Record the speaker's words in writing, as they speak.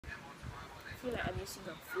feel like I'm missing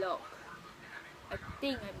a vlog. I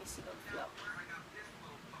think I'm missing a vlog.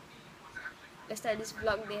 Let's start this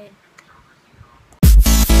vlog then.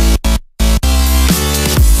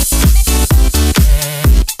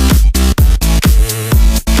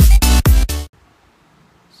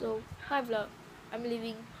 So, hi vlog. I'm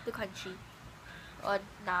leaving the country on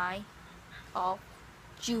 9th of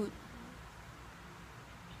June.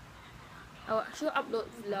 I will actually upload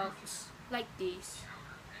vlogs like this.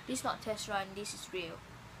 This is not test run, this is real.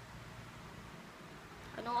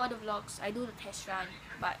 I know all the vlogs, I do the test run,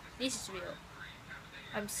 but this is real.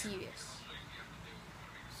 I'm serious.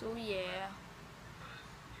 So yeah,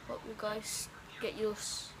 hope you guys get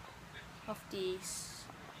used of this,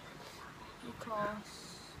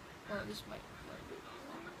 because this might be.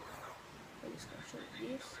 I'm just gonna show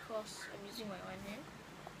you this because I'm using my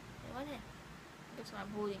one hand. That's what I'm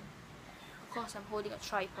holding. Of course, I'm holding a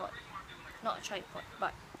tripod, not a tripod,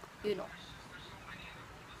 but you know,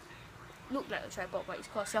 look like a tripod, but it's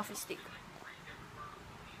called selfie stick.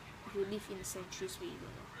 If you live in the centuries, we don't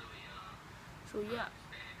know. So yeah,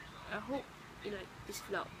 I hope you like this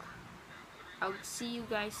vlog. I'll see you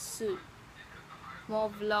guys soon. More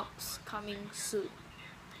vlogs coming soon.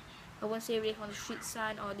 I won't say really on the street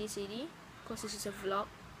sign or this city, because this is a vlog.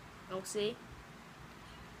 I'll say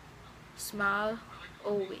smile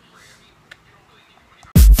always.